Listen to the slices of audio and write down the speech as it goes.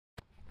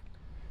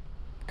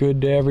Good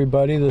day,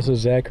 everybody. This is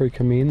Zachary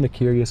Kameen, the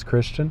Curious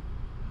Christian,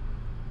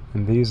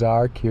 and these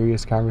are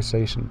Curious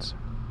Conversations.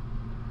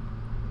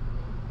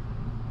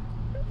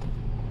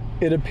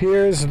 It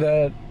appears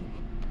that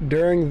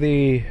during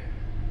the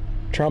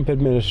Trump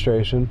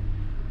administration,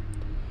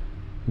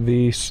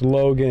 the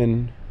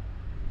slogan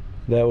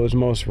that was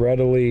most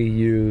readily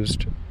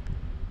used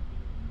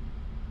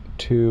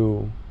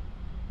to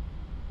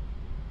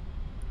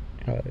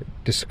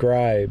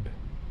describe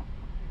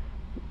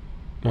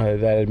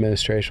that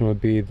administration would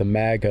be the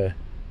MAGA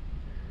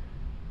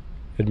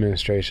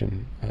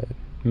administration.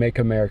 Make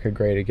America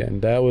Great Again.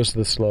 That was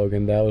the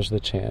slogan. That was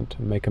the chant.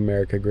 Make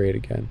America Great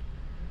Again.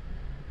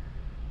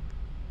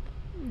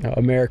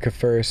 America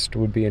First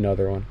would be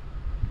another one.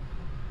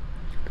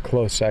 A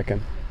close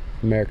second.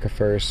 America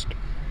First.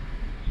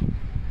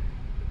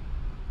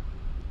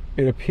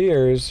 It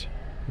appears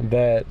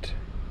that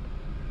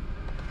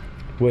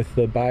with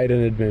the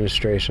Biden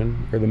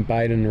administration, or the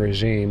Biden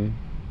regime,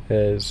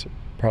 as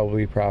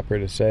probably proper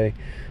to say,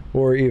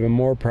 or even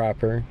more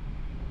proper,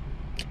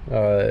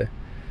 the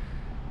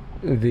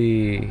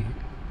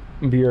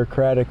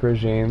bureaucratic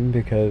regime,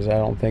 because I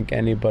don't think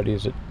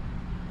anybody's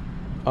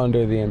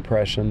under the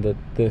impression that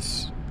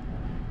this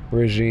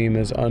regime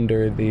is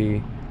under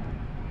the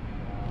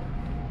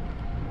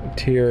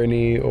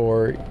tyranny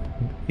or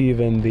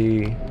even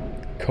the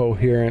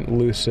coherent,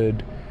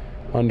 lucid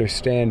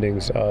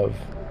understandings of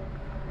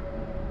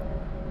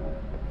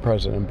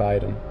President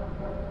Biden.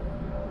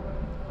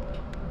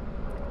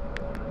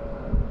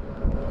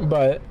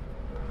 But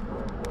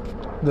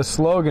the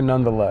slogan,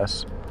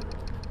 nonetheless,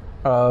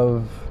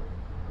 of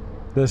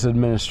this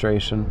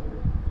administration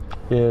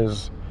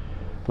is,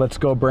 "Let's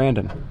go,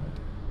 Brandon.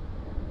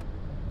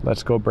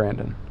 Let's go,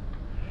 Brandon."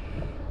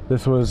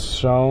 This was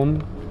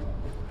shown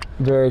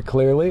very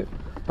clearly,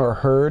 or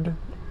heard,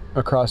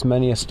 across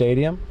many a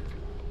stadium,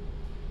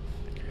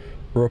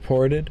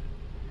 reported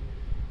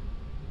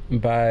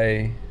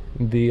by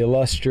the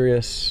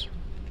illustrious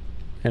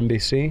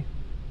NBC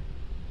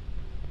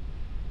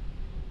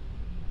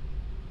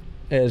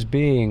as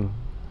being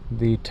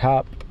the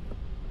top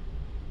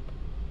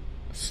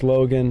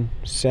slogan,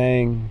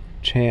 saying,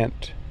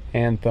 chant,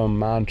 anthem,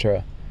 mantra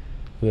of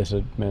this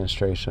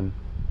administration.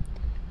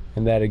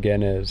 And that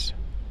again is,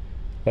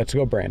 "Let's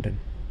go, Brandon.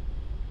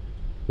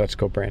 Let's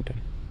go, Brandon."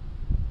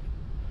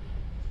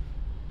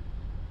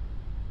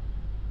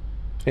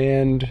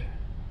 And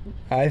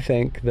I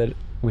think that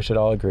we should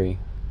all agree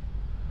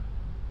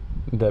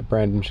that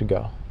Brandon should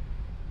go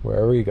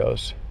wherever he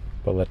goes,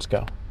 but let's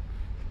go.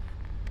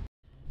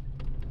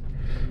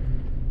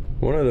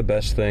 One of the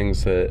best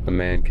things that a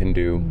man can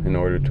do in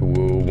order to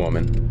woo a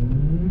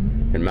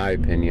woman, in my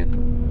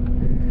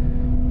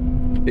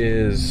opinion,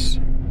 is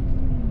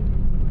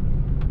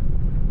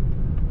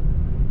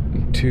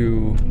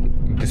to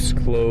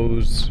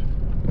disclose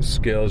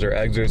skills or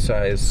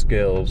exercise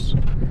skills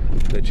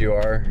that you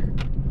are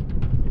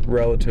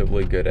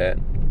relatively good at,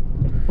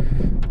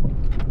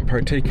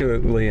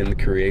 particularly in the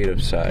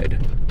creative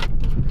side,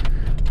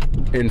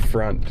 in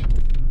front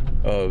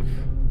of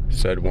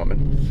said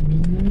woman.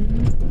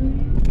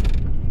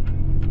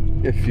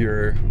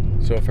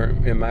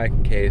 In my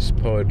case,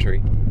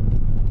 poetry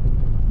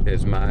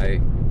is my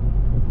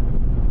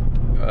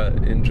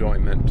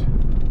enjoyment,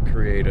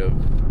 creative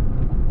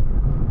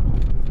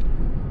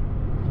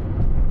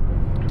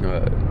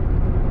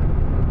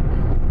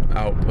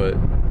output.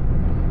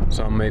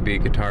 Some may be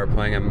guitar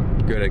playing. I'm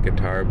good at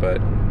guitar, but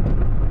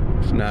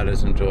it's not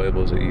as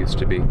enjoyable as it used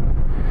to be.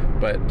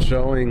 But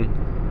showing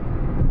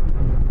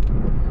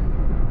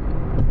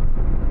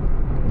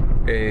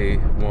a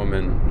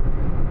woman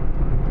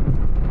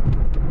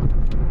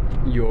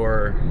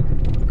your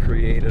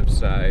creative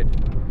side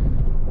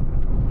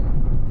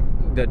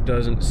that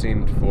doesn't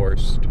seem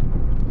forced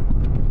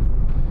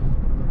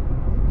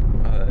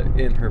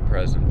in her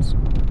presence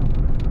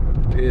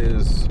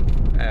is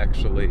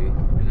actually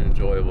an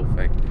enjoyable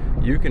thing.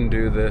 You can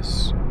do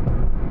this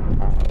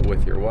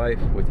with your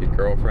wife, with your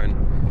girlfriend,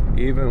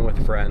 even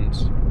with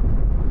friends,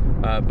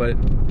 but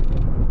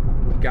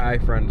guy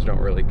friends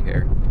don't really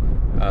care.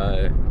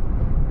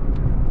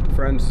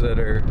 Friends that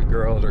are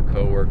girls or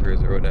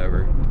co-workers or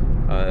whatever,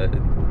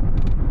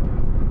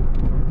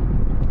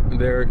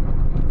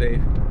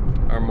 they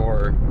are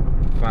more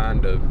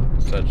fond of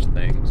such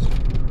things,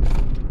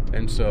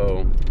 and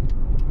so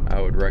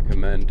I would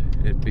recommend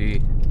it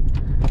be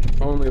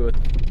only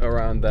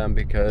around them,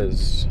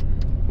 because,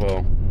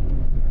 well,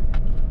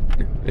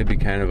 it'd be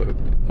kind of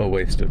a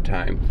waste of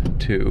time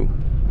to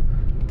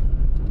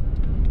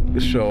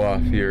show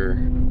off your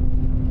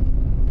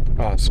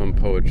awesome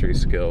poetry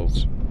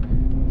skills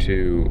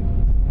to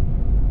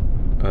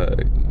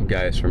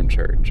guys from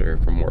church or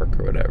from work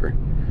or whatever.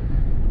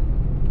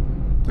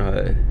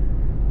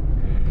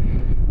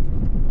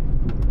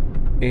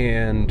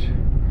 And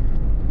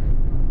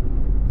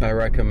I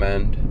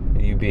recommend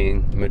you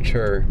being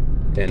mature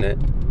in it.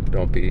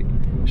 Don't be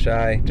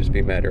shy, just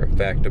be matter of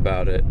fact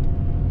about it.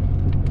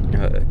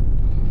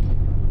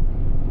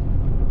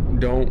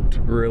 Don't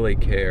really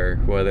care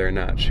whether or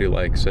not she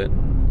likes it.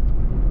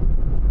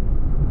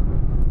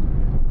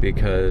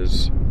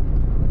 because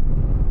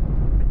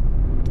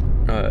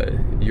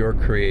your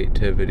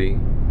creativity,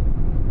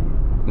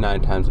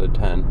 9 times out of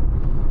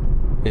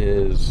 10,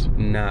 is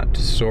not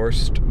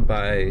sourced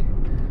by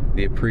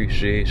the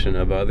appreciation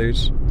of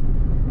others.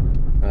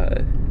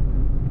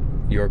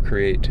 Your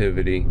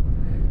creativity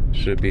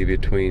should be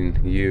between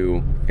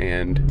you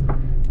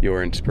and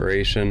your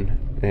inspiration,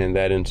 and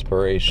that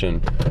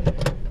inspiration,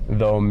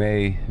 though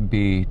may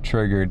be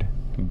triggered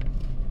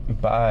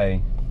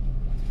by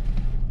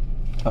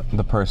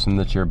the person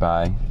that you're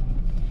by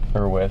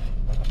or with,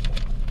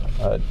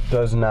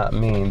 does not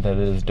mean that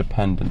it is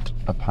dependent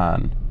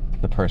upon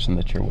the person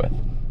that you're with.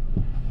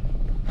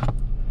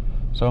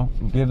 So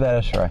give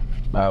that a try.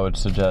 I would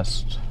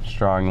suggest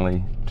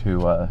strongly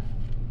to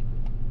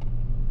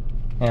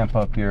amp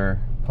up your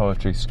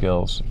poetry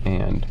skills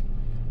and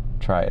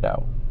try it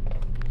out,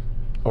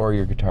 or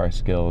your guitar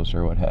skills,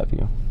 or what have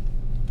you.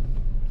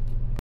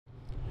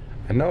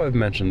 I know I've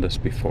mentioned this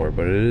before,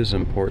 but it is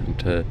important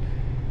to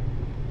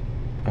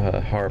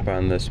harp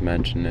on this,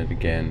 mention it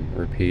again,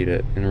 repeat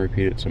it, and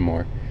repeat it some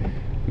more,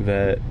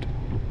 that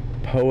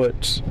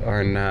poets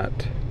are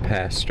not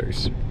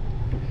pastors.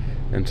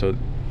 And so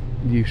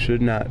you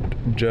should not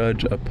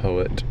judge a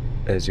poet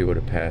as you would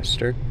a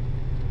pastor.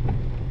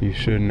 You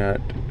should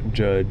not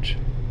judge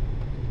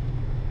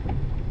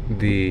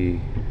the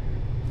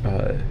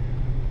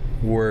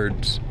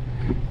words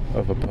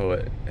of a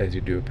poet as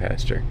you do a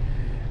pastor.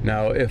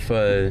 Now, if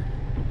the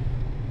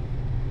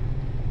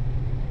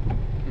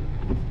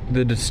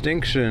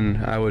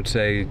distinction, I would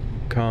say,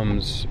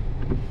 comes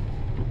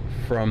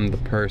from the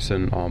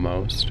person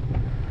almost.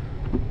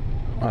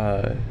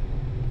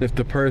 If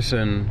the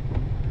person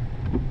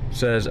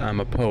says, I'm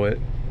a poet,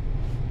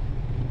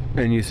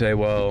 and you say,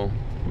 well,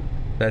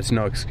 that's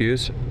no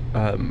excuse,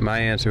 my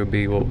answer would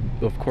be, well,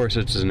 of course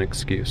it's an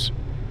excuse.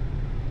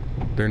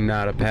 They're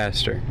not a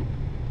pastor.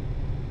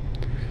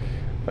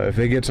 If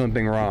they get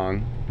something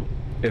wrong,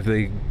 if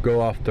they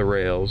go off the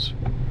rails,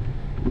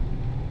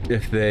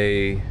 if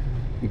they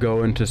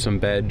go into some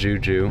bad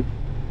juju,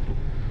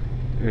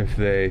 if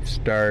they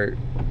start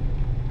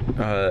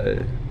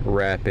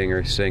rapping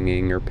or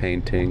singing or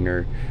painting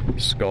or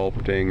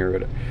sculpting or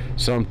whatever,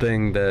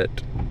 something that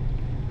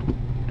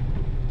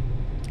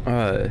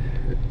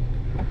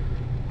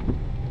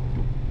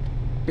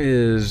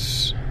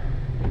is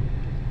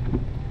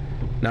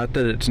not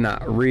that it's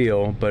not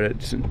real, but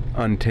it's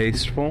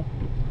untasteful,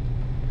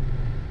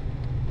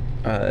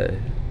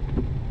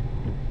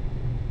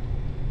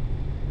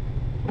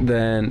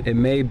 then it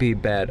may be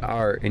bad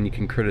art and you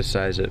can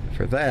criticize it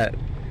for that,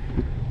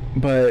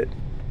 but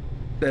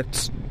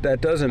that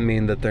doesn't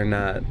mean that they're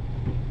not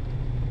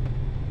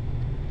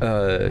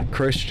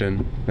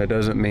Christian. That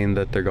doesn't mean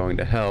that they're going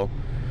to hell.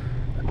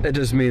 It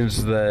just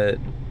means that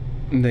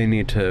they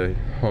need to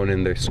hone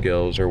in their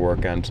skills or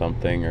work on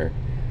something, or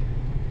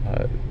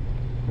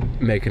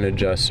make an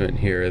adjustment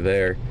here or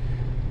there.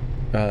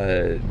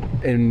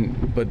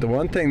 But the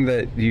one thing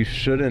that you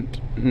shouldn't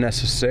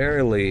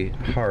necessarily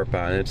harp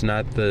on, it's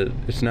not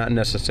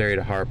necessary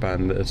to harp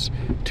on this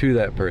to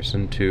that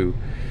person, to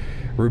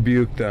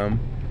rebuke them,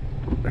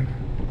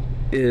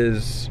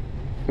 is,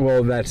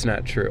 well, that's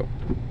not true,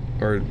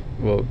 or,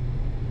 well,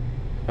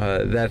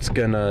 that's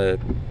gonna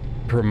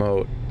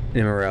promote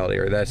immorality,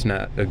 or that's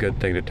not a good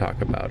thing to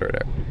talk about, or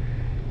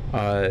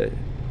whatever.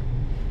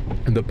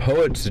 The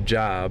poet's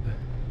job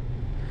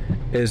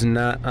is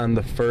not on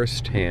the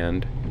first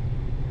hand,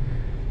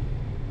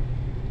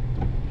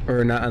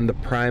 or not on the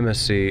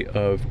primacy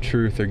of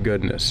truth or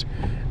goodness.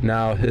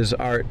 Now, his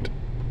art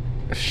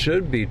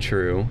should be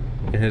true,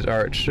 and his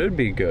art should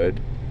be good,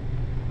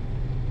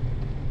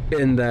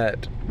 in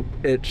that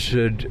it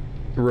should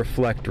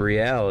reflect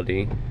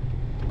reality,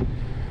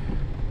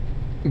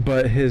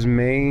 but his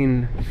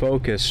main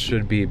focus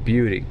should be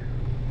beauty.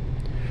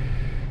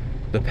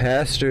 The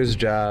pastor's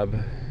job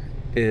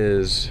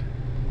is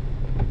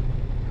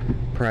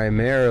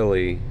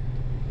primarily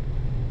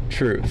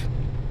truth.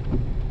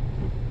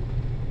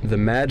 The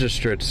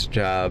magistrate's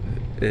job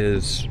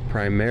is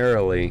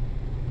primarily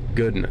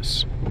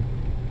goodness.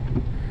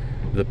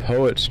 The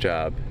poet's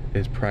job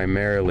is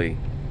primarily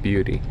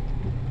beauty.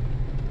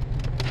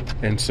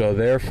 And so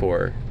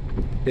therefore,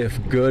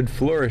 if good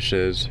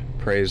flourishes,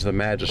 praise the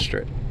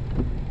magistrate,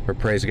 or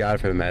praise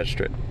God for the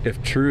magistrate.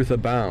 If truth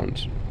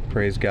abounds,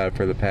 praise God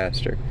for the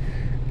pastor.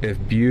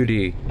 If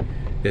beauty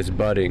is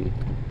budding,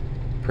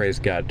 praise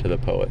God to the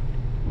poet.